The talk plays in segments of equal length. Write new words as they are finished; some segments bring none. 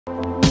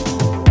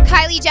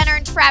Kylie Jenner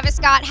and Travis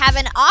Scott have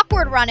an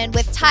awkward run-in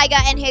with Tyga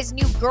and his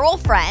new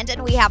girlfriend,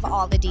 and we have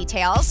all the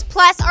details.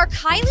 Plus, are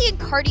Kylie and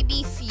Cardi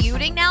B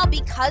feuding now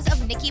because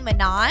of Nicki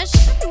Minaj?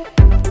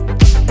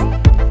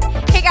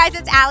 Hey guys,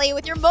 it's Ali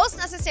with your most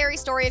necessary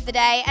story of the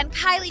day, and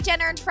Kylie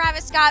Jenner and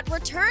Travis Scott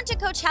returned to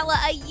Coachella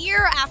a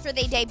year after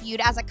they debuted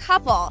as a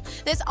couple.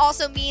 This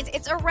also means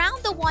it's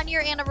around the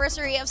 1-year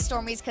anniversary of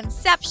Stormi's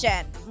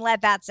conception.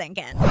 Let that sink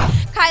in.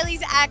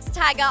 Kylie's ex,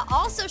 Tyga,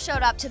 also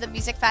showed up to the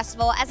music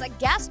festival as a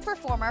guest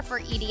performer for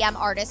EDM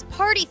artist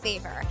Party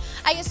Favor.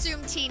 I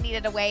assume T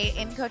needed a way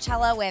in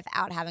Coachella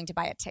without having to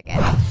buy a ticket.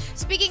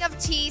 Speaking of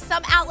T,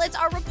 some outlets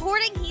are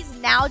reporting he's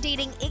now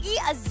dating Iggy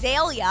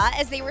Azalea,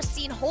 as they were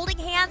seen holding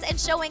hands and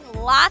showing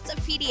lots of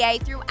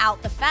PDA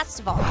throughout the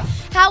festival.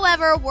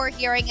 However, we're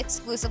hearing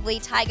exclusively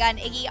Tyga and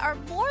Iggy are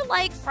more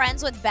like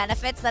friends with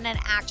benefits than an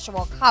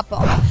actual couple.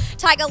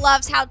 Tyga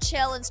loves how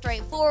chill and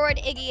straightforward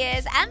Iggy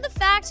is, and the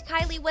fact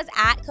Kylie was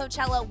at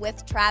Coachella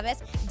with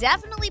Travis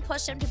definitely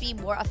pushed him to be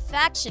more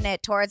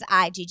affectionate towards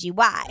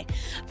IGGY.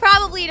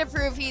 Probably to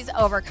prove he's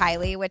over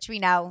Kylie, which we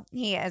know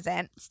he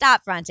isn't.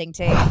 Stop fronting,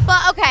 T.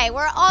 But okay,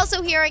 we're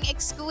also hearing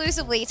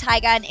exclusively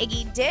Tyga and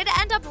Iggy did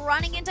end up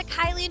running into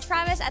Kylie and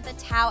Travis at the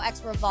Tao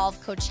X Revolve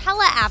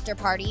Coachella after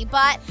party,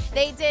 but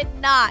they did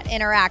not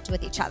interact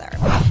with each other.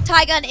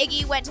 Tyga and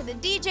Iggy went to the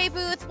DJ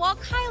booth, while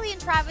Kylie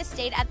and Travis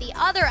stayed at the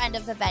other end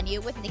of the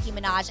venue with Nicki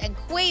Minaj and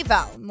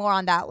Quavo. More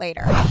on that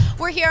later.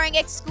 We're hearing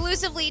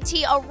exclusively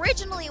T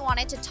originally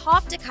wanted to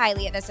talk to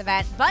Kylie at this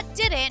event, but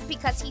didn't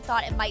because he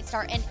thought it might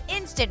start an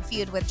instant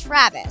feud with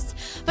Travis.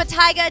 But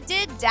Tyga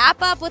did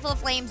dap up with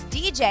LaFlame's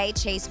DJ,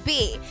 Chase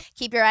B.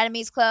 Keep your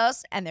enemies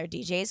close and their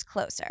DJs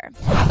closer.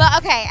 But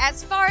okay,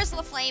 as far as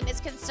LaFlame is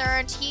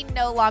concerned, he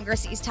no longer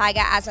sees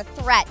Tyga as a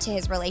threat to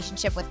his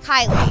relationship with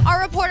Kylie.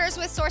 Our reporters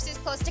with sources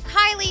close to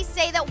Kylie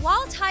say that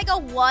while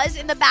Tyga was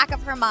in the back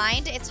of her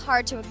mind, it's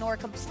hard to ignore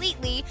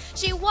completely,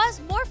 she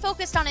was more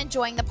focused on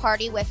enjoying the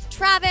party with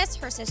Travis,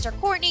 her sister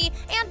Courtney,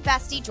 and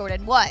bestie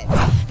Jordan Woods.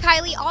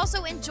 Kylie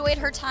also enjoyed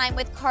her time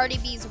with Cardi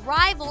B's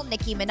rival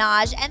Nicki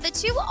Minaj, and the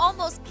two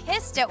almost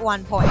kissed at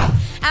one point.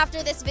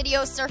 After this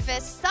video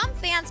surfaced, some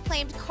fans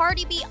claimed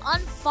Cardi B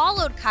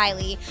unfollowed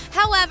Kylie.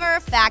 However,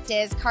 fact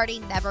is, Cardi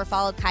never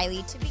followed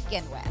Kylie to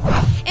begin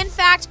with. In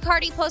fact,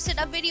 Cardi posted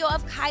a video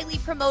of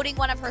Kylie promoting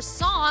one of her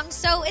songs,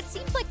 so it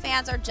seems like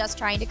fans are just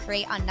trying to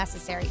create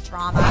unnecessary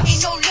drama.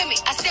 Ain't no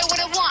limit. I said what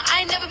I want.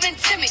 I ain't never been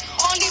timid.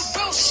 Only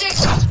real shit.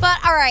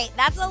 But alright,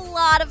 that's a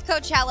lot of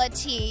Coachella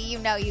tea. You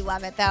know you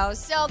love it though.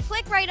 So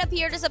click right up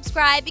here to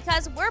subscribe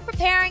because we're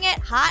preparing it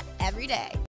hot every day.